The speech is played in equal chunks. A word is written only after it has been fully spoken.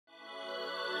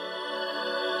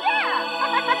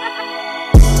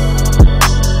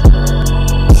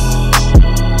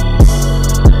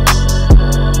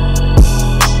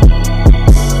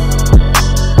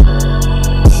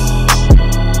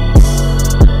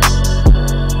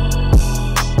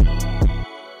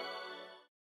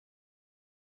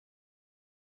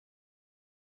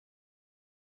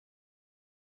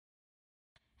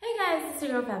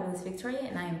it's your girl Fabulous Victoria,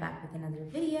 and I am back with another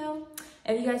video.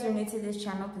 If you guys are new to this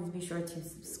channel, please be sure to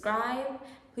subscribe.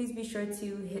 Please be sure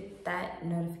to hit that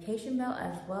notification bell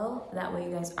as well. That way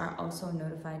you guys are also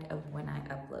notified of when I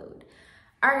upload.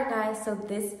 Alright guys, so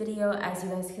this video, as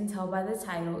you guys can tell by the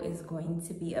title, is going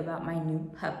to be about my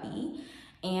new puppy.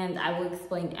 And I will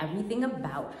explain everything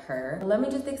about her. Let me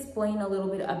just explain a little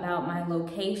bit about my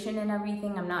location and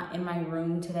everything. I'm not in my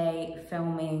room today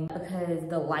filming because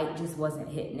the light just wasn't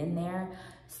hitting in there.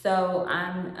 So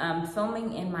I'm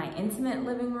filming in my intimate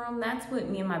living room. That's what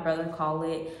me and my brother call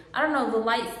it. I don't know, the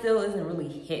light still isn't really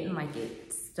hitting like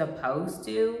it's supposed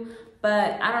to.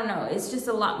 But I don't know, it's just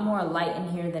a lot more light in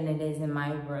here than it is in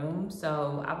my room.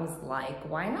 So I was like,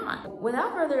 why not?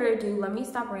 Without further ado, let me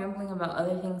stop rambling about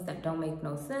other things that don't make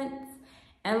no sense.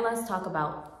 And let's talk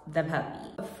about the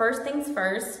puppy. First things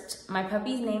first, my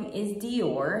puppy's name is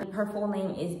Dior. Her full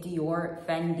name is Dior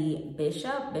Fendi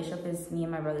Bishop. Bishop is me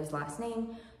and my brother's last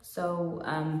name. So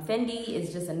Fendi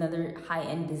is just another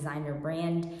high-end designer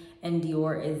brand, and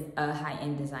Dior is a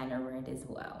high-end designer brand as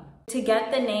well. To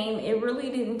get the name, it really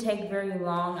didn't take very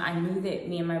long. I knew that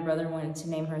me and my brother wanted to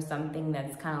name her something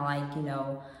that's kind of like, you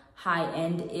know,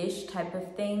 high-end-ish type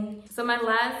of thing. So my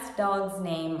last dog's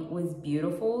name was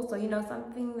Beautiful. So, you know,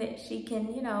 something that she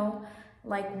can, you know,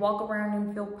 like walk around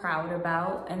and feel proud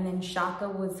about. And then Shaka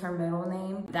was her middle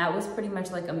name. That was pretty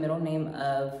much like a middle name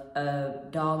of a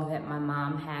dog that my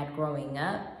mom had growing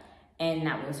up. And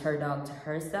that was her dog to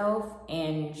herself.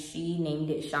 And she named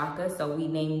it Shaka. So we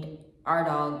named our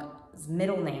dog's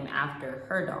middle name after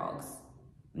her dog's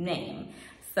name.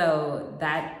 So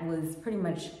that was pretty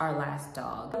much our last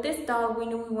dog. This dog, we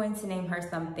knew we wanted to name her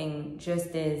something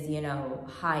just as, you know,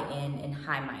 high-end and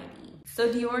high-mighty.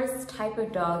 So Dior's type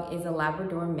of dog is a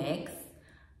Labrador mix.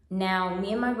 Now,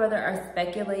 me and my brother are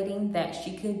speculating that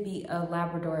she could be a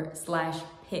Labrador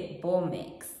 / Pit Bull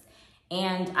mix.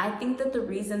 And I think that the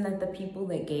reason that the people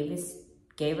that gave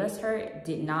us her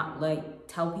did not like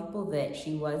tell people that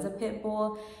she was a pit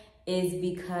bull is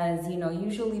because, you know,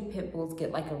 usually pit bulls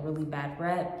get like a really bad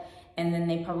rep, and then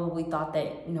they probably thought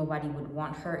that nobody would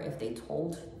want her if they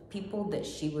told people that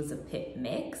she was a pit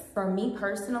mix. For me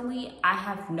personally, I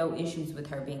have no issues with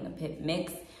her being a pit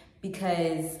mix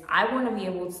because I want to be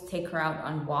able to take her out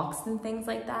on walks and things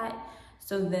like that.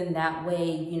 So then that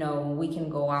way, you know, we can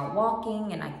go out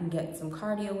walking and I can get some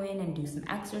cardio in and do some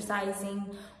exercising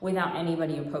without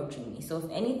anybody approaching me. So if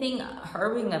anything,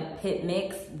 her being a pit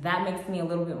mix, that makes me a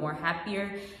little bit more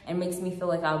happier and makes me feel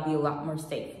like I'll be a lot more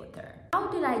safe with her. How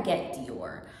did I get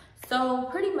Dior? So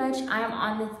pretty much I'm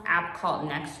on this app called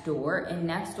Nextdoor, and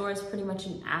Nextdoor is pretty much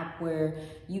an app where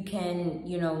you can,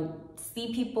 you know,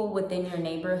 see people within your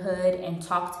neighborhood and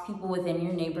talk to people within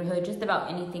your neighborhood just about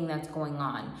anything that's going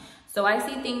on. So I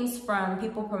see things from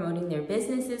people promoting their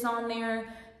businesses on there,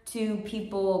 to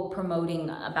people promoting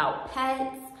about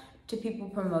pets, to people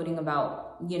promoting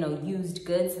about, you know, used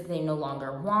goods that they no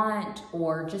longer want,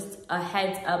 or just a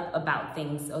heads up about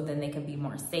things so then they can be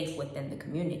more safe within the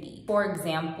community. For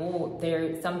example,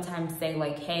 they sometimes say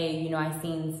like, hey, you know, I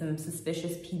seen some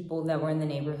suspicious people that were in the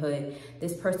neighborhood.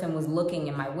 This person was looking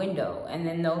in my window, and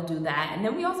then they'll do that. And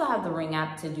then we also have the Ring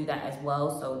app to do that as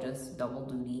well, so just double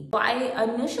duty. So I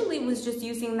initially was just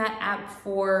using that app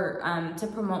for to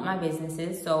promote my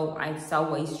businesses. So I sell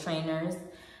waist trainers.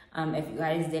 If you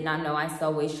guys did not know, I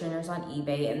sell waist trainers on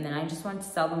eBay, and then I just wanted to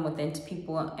sell them within to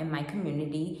people in my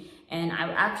community. And I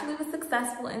actually was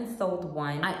successful and sold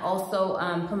one. I also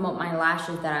promote my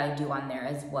lashes that I do on there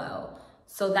as well.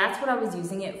 So that's what I was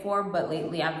using it for, but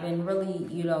lately I've been really,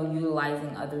 you know,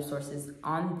 utilizing other sources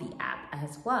on the app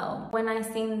as well. When I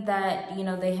seen that, you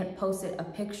know, they had posted a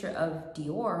picture of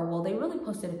Dior, well, they really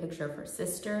posted a picture of her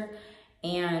sister.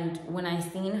 And when I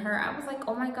seen her, I was like,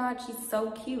 oh my God, she's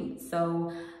so cute.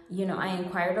 So, you know, I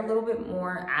inquired a little bit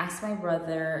more, asked my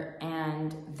brother,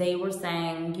 and they were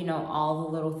saying, you know, all the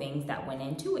little things that went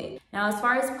into it. Now, as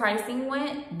far as pricing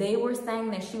went, they were saying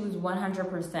that she was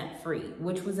 100% free,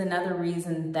 which was another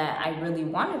reason that I really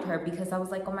wanted her, because I was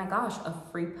like, oh my gosh, a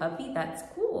free puppy, that's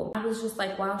cool. I was just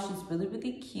like, wow, she's really,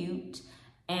 really cute.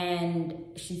 And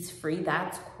she's free,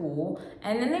 that's cool.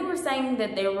 And then they were saying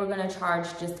that they were gonna charge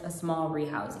just a small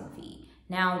rehousing fee.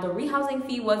 Now, the rehousing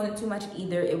fee wasn't too much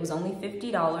either. It was only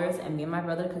 $50, and me and my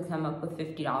brother could come up with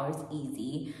 $50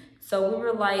 easy So we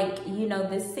were like, you know,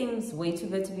 this seems way too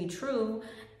good to be true.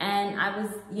 And I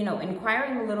was, you know,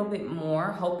 inquiring a little bit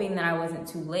more, hoping that I wasn't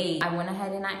too late. I went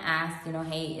ahead and I asked, you know,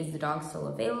 hey, is the dog still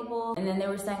available? And then they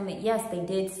were saying that yes, they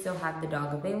did still have the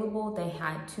dog available. They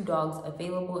had 2 dogs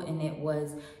available, and it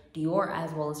was Dior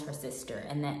as well as her sister,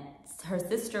 and that her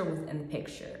sister was in the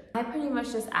picture. I pretty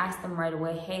much just asked them right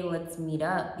away, hey, let's meet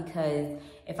up, because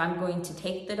if I'm going to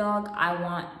take the dog, I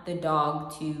want the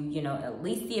dog to, you know, at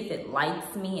least see if it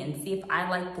likes me and see if I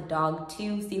like the dog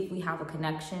too, see if we have a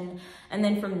connection. And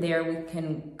then from there, we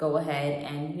can go ahead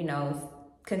and, you know,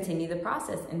 continue the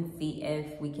process and see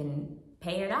if we can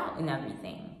pay it out and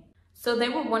everything. So they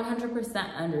were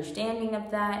 100% understanding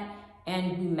of that.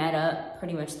 And we met up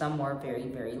pretty much somewhere very,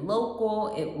 very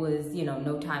local. It was, you know,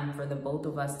 no time for the both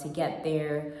of us to get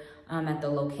there at the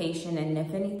location. And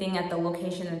if anything, at the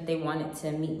location that they wanted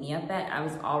to meet me up at, I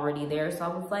was already there. So I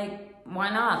was like, why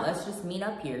not? Let's just meet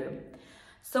up here.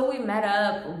 So we met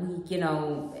up, we, you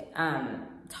know,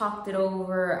 talked it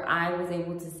over. I was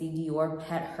able to see Dior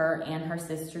pet her and her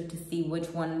sister to see which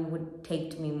one would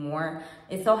take to me more.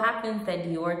 It so happens that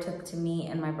Dior took to me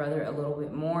and my brother a little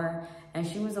bit more, and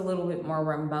she was a little bit more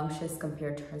rambunctious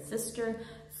compared to her sister.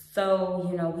 So,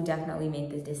 you know, we definitely made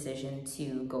the decision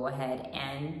to go ahead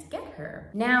and get her.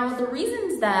 Now, the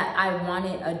reasons that I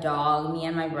wanted a dog, me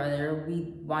and my brother,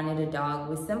 we wanted a dog,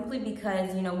 was simply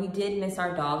because, you know, we did miss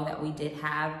our dog that we did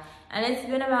have. And it's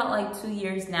been about like 2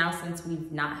 years now since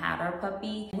we've not had our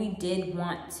puppy. We did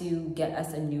want to get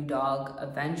us a new dog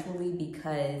eventually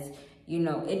because, you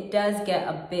know, it does get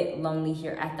a bit lonely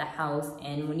here at the house,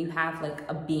 and when you have like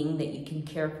a being that you can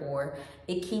care for,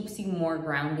 it keeps you more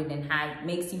grounded and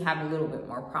makes you have a little bit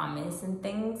more promise and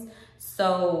things.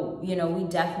 So, you know, we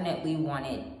definitely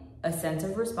wanted a sense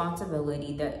of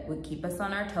responsibility that would keep us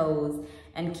on our toes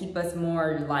and keep us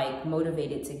more like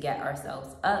motivated to get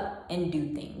ourselves up and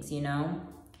do things, you know?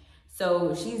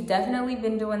 So she's definitely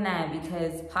been doing that,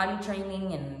 because potty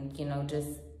training and, you know, just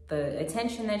the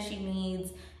attention that she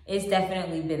needs, it's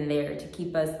definitely been there to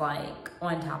keep us like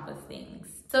on top of things.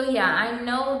 So yeah, I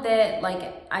know that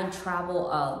like I travel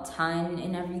a ton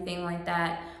and everything like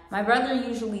that. My brother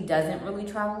usually doesn't really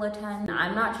travel a ton.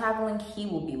 I'm not traveling, he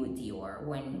will be with Dior.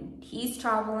 When he's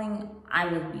traveling, I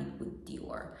will be with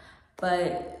Dior.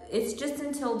 But it's just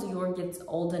until Dior gets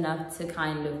old enough to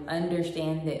kind of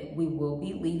understand that we will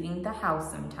be leaving the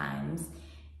house sometimes.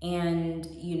 And,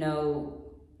 you know,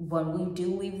 when we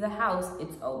do leave the house,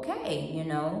 it's okay, you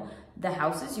know? The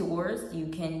house is yours. You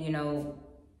can, you know,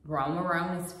 roam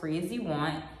around as free as you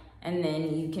want. And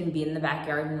then you can be in the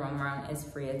backyard and roam around as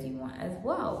free as you want as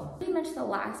well. Pretty much the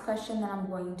last question that I'm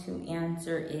going to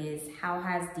answer is, how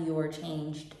has Dior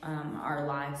changed our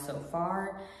lives so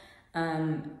far?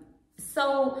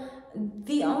 So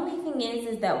the only thing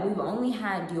is that we've only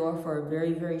had Dior for a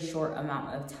very, very short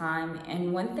amount of time.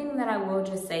 And one thing that I will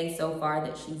just say so far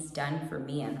that she's done for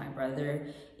me and my brother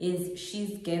is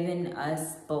she's given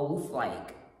us both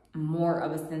like more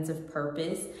of a sense of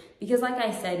purpose. Because like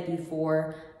I said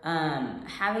before,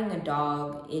 having a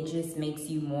dog, it just makes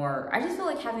you more, I just feel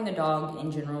like having a dog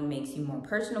in general makes you more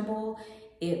personable.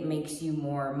 It makes you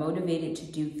more motivated to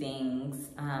do things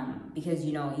because,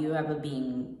 you know, you have a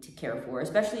being to care for,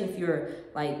 especially if you're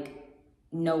like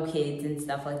no kids and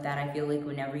stuff like that. I feel like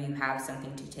whenever you have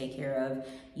something to take care of,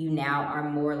 you now are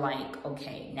more like,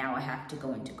 okay, now I have to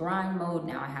go into grind mode.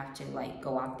 Now I have to like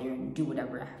go out there and do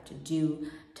whatever I have to do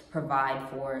to provide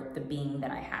for the being that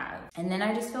I have. And then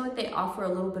I just feel like they offer a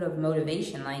little bit of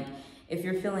motivation. Like if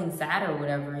you're feeling sad or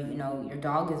whatever, you know, your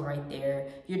dog is right there.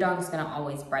 Your dog is gonna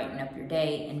always brighten up your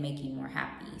day and make you more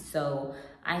happy. So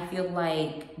I feel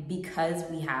like because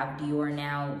we have Dior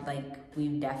now, like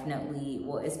we've definitely,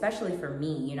 well, especially for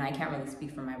me, you know, I can't really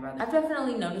speak for my brother. I've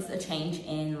definitely noticed a change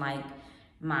in like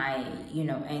my, you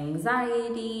know,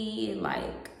 anxiety,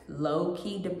 like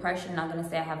low-key depression. Not gonna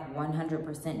say I have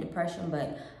 100% depression,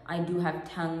 but I do have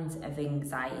tons of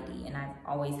anxiety, and I've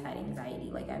always had anxiety.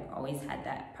 Like I've always had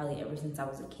that probably ever since I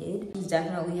was a kid. She's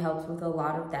definitely helped with a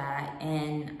lot of that,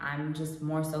 and I'm just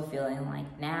more so feeling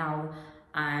like now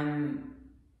I'm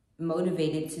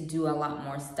motivated to do a lot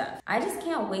more stuff. I just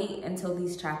can't wait until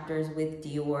these chapters with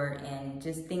Dior and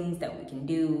just things that we can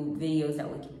do, videos that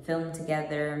we can film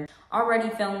together. Already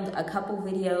filmed a couple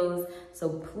videos, so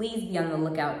please be on the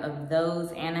lookout of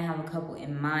those, and I have a couple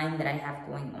in mind that I have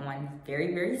going on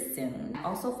very, very soon.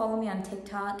 Also follow me on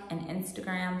TikTok and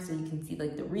Instagram so you can see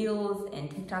like the reels and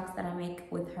TikToks that I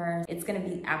make with her. It's gonna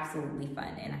be absolutely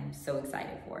fun, and I'm so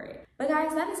excited for it. But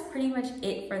guys, that is pretty much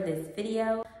it for this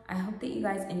video. I hope that you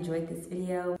guys enjoyed this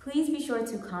video. Please be sure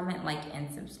to comment, like,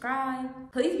 and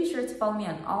subscribe. Please be sure to follow me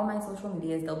on all my social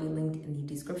medias. They'll be linked in the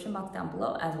description box down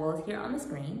below as well as here on the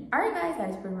screen. Alright guys, that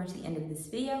is pretty much the end of this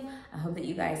video. I hope that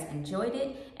you guys enjoyed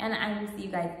it, and I will see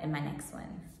you guys in my next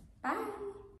one. Bye!